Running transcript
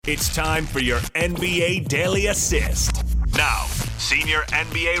It's time for your NBA Daily Assist. Now, senior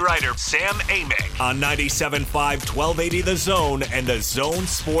NBA writer Sam Amick on 97.5 1280 The Zone and the Zone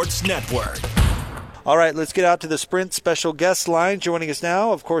Sports Network. All right, let's get out to the Sprint special guest line. Joining us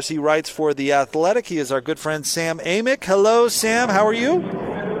now, of course, he writes for The Athletic. He is our good friend Sam Amick. Hello, Sam. How are you?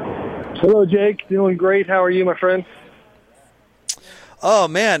 Hello, Jake. Doing great. How are you, my friend? Oh,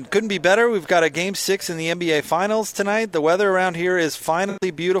 man, couldn't be better. We've got a Game 6 in the NBA Finals tonight. The weather around here is finally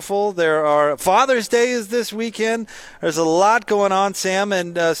beautiful. Father's Day is this weekend. There's a lot going on, Sam,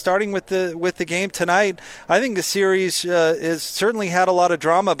 and starting with the game tonight, I think the series has certainly had a lot of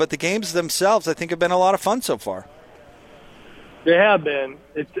drama, but the games themselves, I think, have been a lot of fun so far. They have been.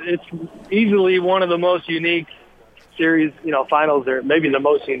 It's easily one of the most unique series, finals, or maybe the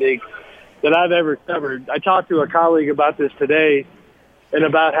most unique that I've ever covered. I talked to a colleague about this today, and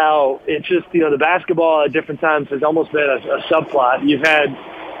about how it's just, the basketball at different times has almost been a subplot. You've had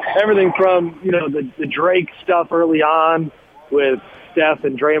everything from, the Drake stuff early on with Steph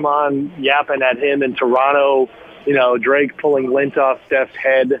and Draymond yapping at him in Toronto, Drake pulling lint off Steph's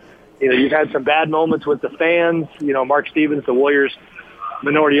head. You've had some bad moments with the fans, Mark Stevens, the Warriors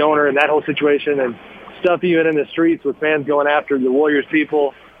minority owner, and that whole situation, and stuff even in the streets with fans going after the Warriors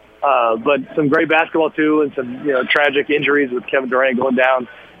people. But some great basketball too, and some tragic injuries with Kevin Durant going down.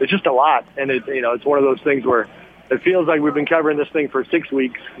 It's just a lot, and it's one of those things where it feels like we've been covering this thing for 6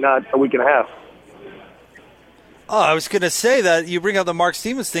 weeks, not a week and a half. Oh, I was going to say that you bring up the Mark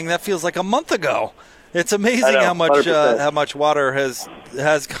Stevens thing. That feels like a month ago. It's amazing how much water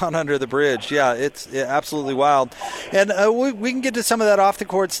has gone under the bridge. Yeah, it's absolutely wild. And we can get to some of that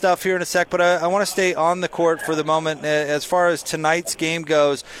off-the-court stuff here in a sec, but I want to stay on the court for the moment. As far as tonight's game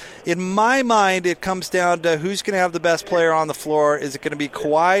goes, in my mind, it comes down to who's going to have the best player on the floor. Is it going to be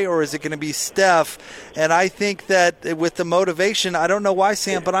Kawhi or is it going to be Steph? And I think that with the motivation, I don't know why,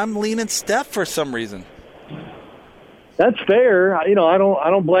 Sam, but I'm leaning Steph for some reason. That's fair. I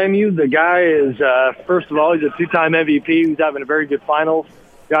don't blame you. The guy is, first of all, he's a two-time MVP. He's having a very good finals.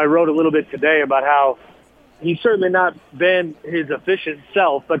 I wrote a little bit today about how he's certainly not been his efficient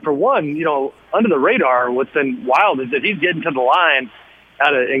self. But for one, under the radar, what's been wild is that he's getting to the line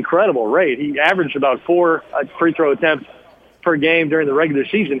at an incredible rate. He averaged about 4 free throw attempts per game during the regular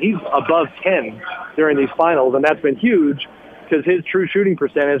season. He's above 10 during these finals, and that's been huge. Because his true shooting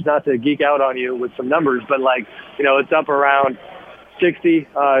percentage, not to geek out on you with some numbers, but it's up around 60,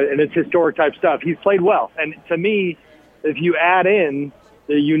 and it's historic type stuff. He's played well. And to me, if you add in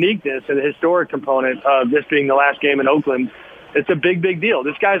the uniqueness and the historic component of this being the last game in Oakland, it's a big, big deal.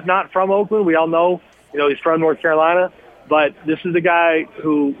 This guy's not from Oakland. We all know, he's from North Carolina, but this is a guy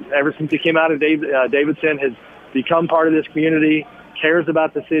who, ever since he came out of Davidson, has become part of this community, cares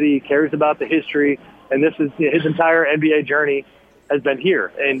about the city, cares about the history. And this is his entire NBA journey has been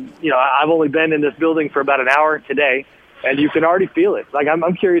here. And, I've only been in this building for about an hour today, and you can already feel it.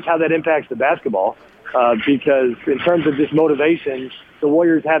 I'm curious how that impacts the basketball because in terms of just motivation, the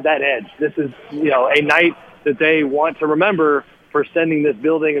Warriors have that edge. This is, a night that they want to remember for sending this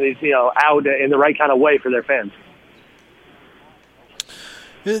building out in the right kind of way for their fans.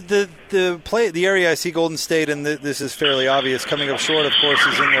 The area I see Golden State, and this is fairly obvious, coming up short, of course,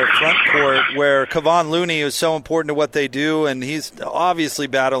 is in their front court, where Kevon Looney is so important to what they do, and he's obviously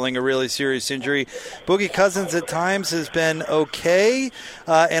battling a really serious injury. Boogie Cousins at times has been okay,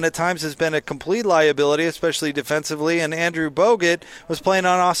 and at times has been a complete liability, especially defensively. And Andrew Bogut was playing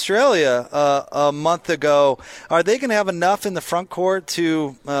on Australia a month ago. Are they going to have enough in the front court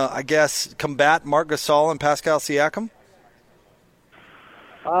to, combat Marc Gasol and Pascal Siakam?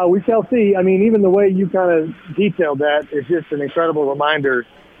 We shall see. Even the way you kind of detailed that is just an incredible reminder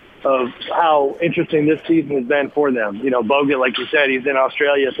of how interesting this season has been for them. Bogut, like you said, he's in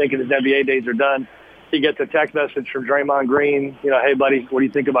Australia thinking his NBA days are done. He gets a text message from Draymond Green, hey, buddy, what do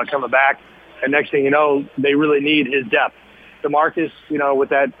you think about coming back? And next thing you know, they really need his depth. DeMarcus, with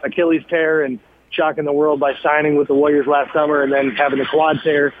that Achilles tear and shocking the world by signing with the Warriors last summer and then having the quad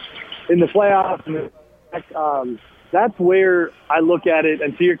tear in the playoffs. That's where I look at it.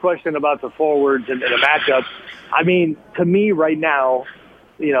 And to your question about the forwards and the matchups, to me right now,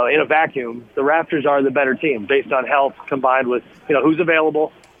 in a vacuum, the Raptors are the better team based on health combined with, who's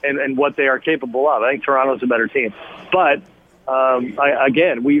available and what they are capable of. I think Toronto's a better team. But,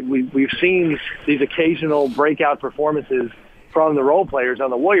 we've seen these occasional breakout performances from the role players on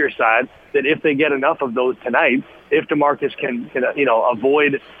the Warriors side that if they get enough of those tonight, if DeMarcus can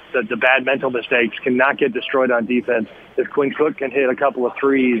avoid the bad mental mistakes, cannot get destroyed on defense, if Quinn Cook can hit a couple of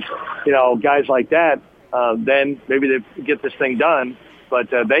threes, guys like that, then maybe they get this thing done. But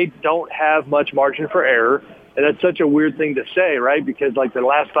they don't have much margin for error. And that's such a weird thing to say, right? Because, like, the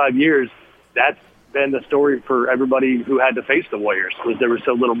last 5 years, that's been the story for everybody who had to face the Warriors, was there was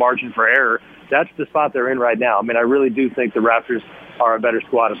so little margin for error. That's the spot they're in right now. I mean, I really do think the Raptors are a better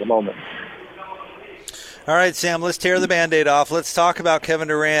squad at the moment. All right, Sam, let's tear the Band-Aid off. Let's talk about Kevin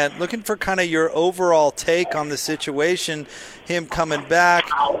Durant. Looking for kind of your overall take on the situation, him coming back,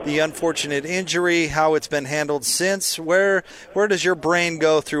 the unfortunate injury, how it's been handled since. Where does your brain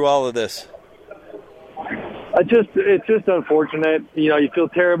go through all of this? It's just unfortunate. You know, you feel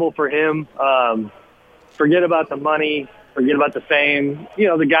terrible for him. Forget about the money, forget about the fame. You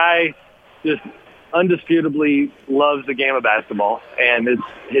know, the guy just undisputably loves the game of basketball, and it's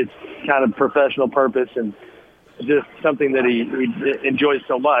his kind of professional purpose and just something that he enjoys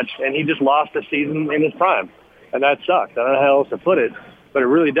so much. And he just lost a season in his prime, and that sucks. I don't know how else to put it, but it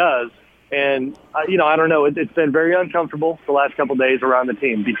really does. And, you know, I don't know. It's been very uncomfortable the last couple of days around the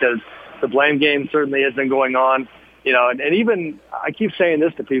team because the blame game certainly has been going on. You know, and even I keep saying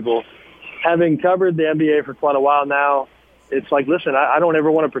this to people, having covered the NBA for quite a while now, it's like, listen, I don't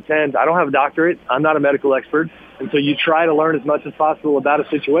ever want to pretend. I don't have a doctorate. I'm not a medical expert. And so you try to learn as much as possible about a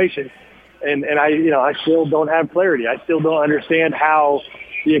situation. And I still don't have clarity. I still don't understand how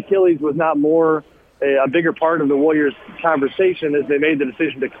the Achilles was not more a bigger part of the Warriors' conversation as they made the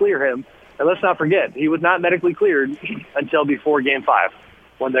decision to clear him. And let's not forget, he was not medically cleared until before Game 5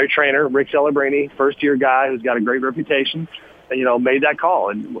 when their trainer, Rick Celebrini, first-year guy who's got a great reputation, you know, made that call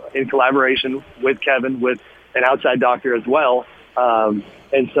in collaboration with Kevin, with an outside doctor as well.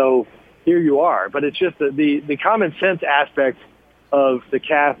 And so here you are. But it's just the common sense aspect of the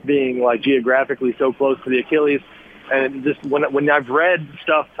calf being, like, geographically so close to the Achilles. And just when I've read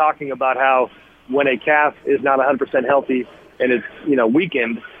stuff talking about how when a calf is not 100% healthy and it's, you know,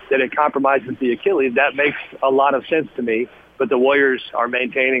 weakened, that it compromises the Achilles, that makes a lot of sense to me. But the Warriors are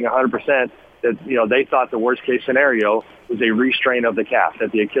maintaining 100% that, you know, they thought the worst-case scenario was a restraint of the calf,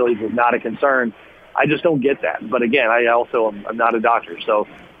 that the Achilles was not a concern. I just don't get that. But, again, I'm not a doctor. So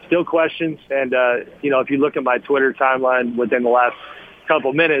still questions. And, you know, if you look at my Twitter timeline within the last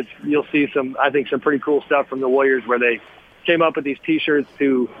couple minutes, you'll see some pretty cool stuff from the Warriors where they came up with these T-shirts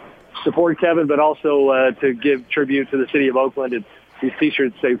to support Kevin, but also to give tribute to the city of Oakland. And these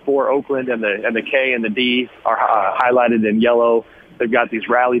T-shirts say for Oakland, and the K and the D are highlighted in yellow. They've got these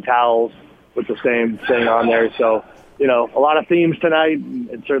rally towels with the same thing on there. So, you know, a lot of themes tonight, and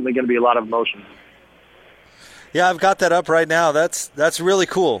it's certainly going to be a lot of emotion. Yeah, I've got that up right now. That's really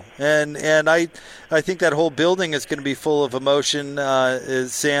cool, and I think that whole building is going to be full of emotion,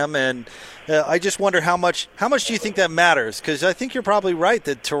 Sam. And I just wonder how much do you think that matters? Because I think you're probably right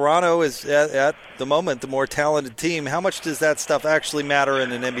that Toronto is at the moment the more talented team. How much does that stuff actually matter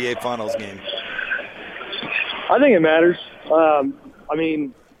in an NBA Finals game? I think it matters. I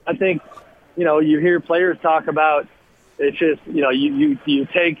mean, I think, you know, you hear players talk about it's just, you know, you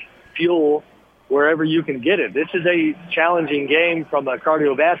take fuel wherever you can get it. This is a challenging game from a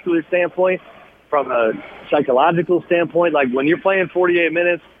cardiovascular standpoint, from a psychological standpoint. Like, when you're playing 48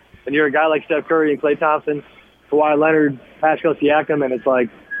 minutes and you're a guy like Steph Curry and Klay Thompson, Kawhi Leonard, Pascal Siakam, and it's like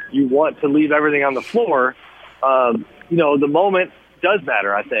you want to leave everything on the floor, you know, the moment does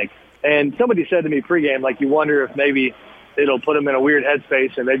matter, I think. And somebody said to me pregame, like, you wonder if maybe it'll put them in a weird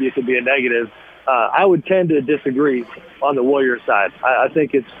headspace and maybe it could be a negative. I would tend to disagree on the Warriors side. I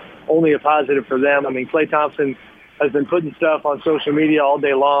think it's only a positive for them. I mean, Klay Thompson has been putting stuff on social media all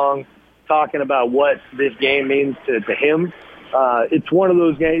day long, talking about what this game means to him. It's one of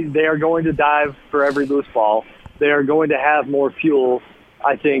those games. They are going to dive for every loose ball. They are going to have more fuel,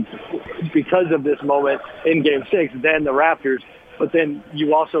 I think, because of this moment in Game 6 than the Raptors. But then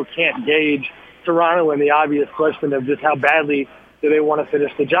you also can't gauge Toronto in the obvious question of just how badly do they want to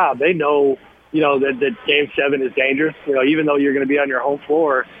finish the job. They know, you know, that Game 7 is dangerous. You know, even though you're going to be on your home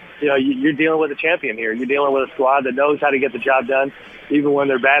floor, you know, you're dealing with a champion here. You're dealing with a squad that knows how to get the job done, even when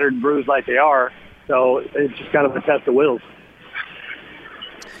they're battered and bruised like they are. So it's just kind of a test of wills.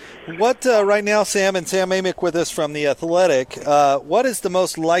 What right now, Sam Amick with us from The Athletic, what is the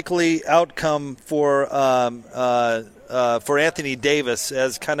most likely outcome for Anthony Davis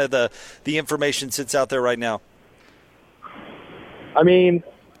as kind of the information sits out there right now? I mean,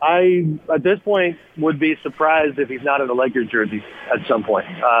 I, at this point, would be surprised if he's not in a Lakers jersey at some point,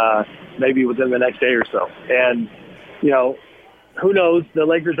 maybe within the next day or so. And, you know, who knows? The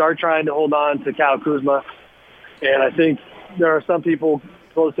Lakers are trying to hold on to Kyle Kuzma, and I think there are some people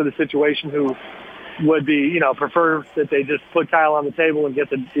close to the situation who would be, you know, prefer that they just put Kyle on the table and get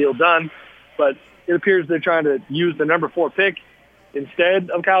the deal done. But it appears they're trying to use the number 4 pick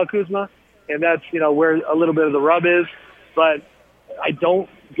instead of Kyle Kuzma, and that's, you know, where a little bit of the rub is. But I don't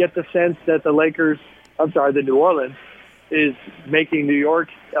get the sense that the Lakers New Orleans is making New York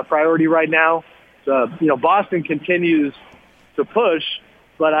a priority right now. Boston continues to push,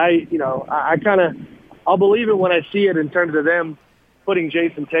 but I'll believe it when I see it in terms of them putting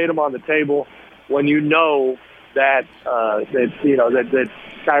Jason Tatum on the table when you know that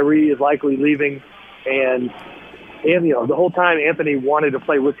Kyrie is likely leaving, and the whole time Anthony wanted to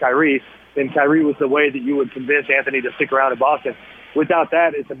play with Kyrie, and Kyrie was the way that you would convince Anthony to stick around in Boston. Without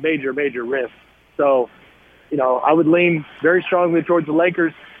that, it's a major, major risk. So, I would lean very strongly towards the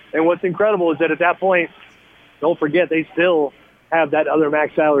Lakers. And what's incredible is that at that point, don't forget, they still have that other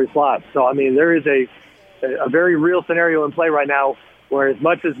max salary slot. So, I mean, there is a very real scenario in play right now where as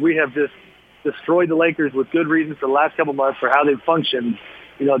much as we have just destroyed the Lakers with good reasons for the last couple months for how they've functioned,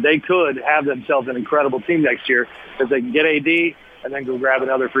 they could have themselves an incredible team next year if they can get AD and then go grab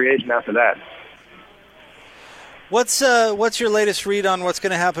another free agent after that. What's your latest read on what's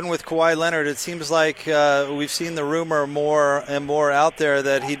going to happen with Kawhi Leonard? It seems like we've seen the rumor more and more out there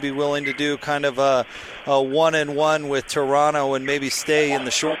that he'd be willing to do kind of a 1-and-1 with Toronto and maybe stay in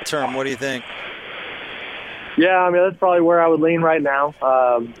the short term. What do you think? Yeah, I mean, that's probably where I would lean right now.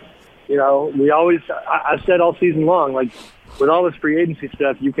 I've said all season long, like with all this free agency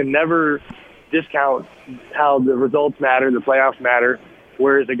stuff, you can never discount how the results matter, the playoffs matter.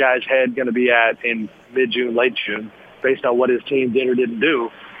 Where is the guy's head going to be at in mid-June, late June, based on what his team did or didn't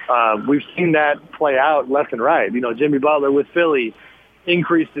do? We've seen that play out left and right. Jimmy Butler with Philly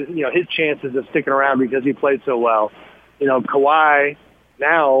increased his chances of sticking around because he played so well. Kawhi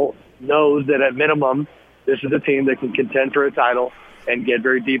now knows that at minimum, this is a team that can contend for a title and get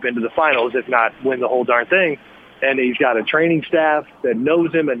very deep into the finals, if not win the whole darn thing. And he's got a training staff that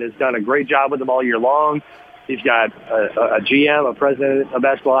knows him and has done a great job with him all year long. He's got a GM, a president of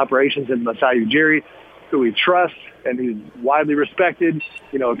basketball operations in Masai Ujiri, who he trusts and who's widely respected.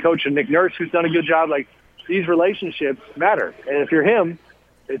 A coach in Nick Nurse who's done a good job. Like, these relationships matter. And if you're him,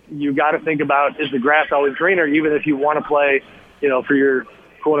 you got to think about, is the grass always greener, even if you want to play, for your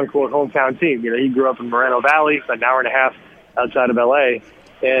quote-unquote hometown team. He grew up in Moreno Valley, an hour and a half outside of L.A.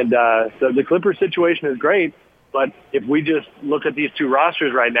 And the Clippers situation is great, but if we just look at these two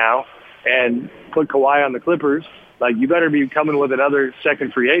rosters right now and put Kawhi on the Clippers, like, you better be coming with another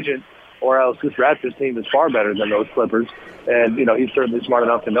second free agent, or else this Raptors team is far better than those Clippers. And, he's certainly smart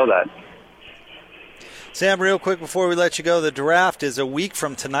enough to know that. Sam, real quick before we let you go, the draft is a week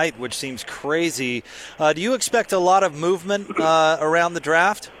from tonight, which seems crazy. Do you expect a lot of movement around the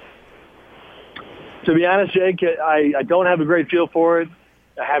draft? To be honest, Jake, I don't have a great feel for it.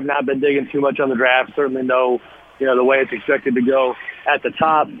 I have not been digging too much on the draft. Certainly know, the way it's expected to go at the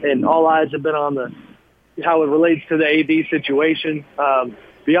top. And all eyes have been on how it relates to the AD situation.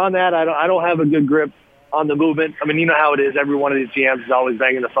 Beyond that, I don't have a good grip on the movement. I mean, you know how it is. Every one of these GMs is always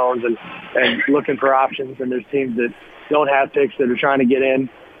banging the phones and looking for options. And there's teams that don't have picks that are trying to get in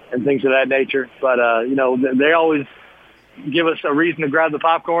and things of that nature. But, they always give us a reason to grab the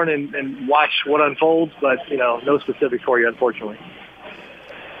popcorn and watch what unfolds. But, no specifics for you, unfortunately.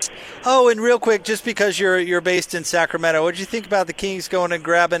 Oh, and real quick, just because you're based in Sacramento, what did you think about the Kings going and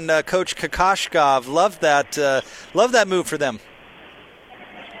grabbing Coach Kokoshkov? Love that move for them.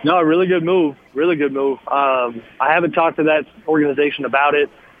 No, really good move. Really good move. I haven't talked to that organization about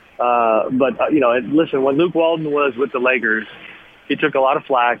it, but listen, when Luke Walton was with the Lakers, he took a lot of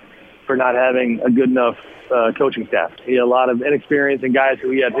flack for not having a good enough coaching staff. He had a lot of inexperience and guys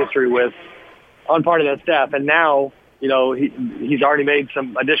who he had history with on part of that staff, and now, he's already made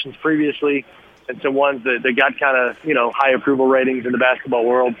some additions previously and some ones that got kind of, high approval ratings in the basketball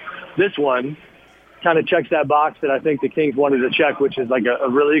world. This one kind of checks that box that I think the Kings wanted to check, which is like a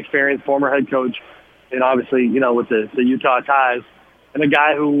really experienced former head coach, and obviously, with the Utah ties, and a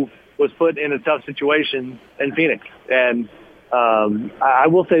guy who was put in a tough situation in Phoenix. And I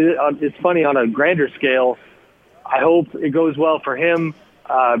will say that it's funny on a grander scale. I hope it goes well for him.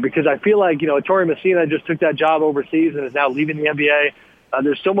 Because I feel like, Torrey Messina just took that job overseas and is now leaving the NBA.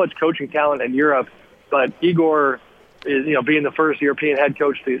 There's so much coaching talent in Europe, but Igor is, being the first European head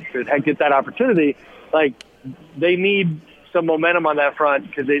coach to get that opportunity, like, they need some momentum on that front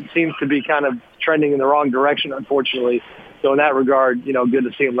because it seems to be kind of trending in the wrong direction, unfortunately. So in that regard, good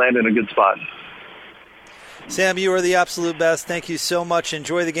to see him land in a good spot. Sam, you are the absolute best. Thank you so much.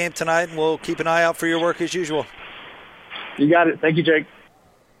 Enjoy the game tonight, and we'll keep an eye out for your work as usual. You got it. Thank you, Jake.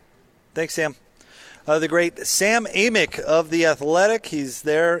 Thanks, Sam. The great Sam Amick of The Athletic. He's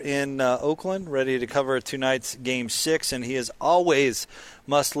there in Oakland, ready to cover tonight's Game 6, and he is always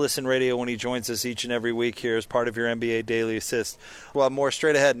must-listen radio when he joins us each and every week here as part of your NBA Daily Assist. We'll have more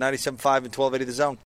straight ahead, 97.5 and 1280 The Zone.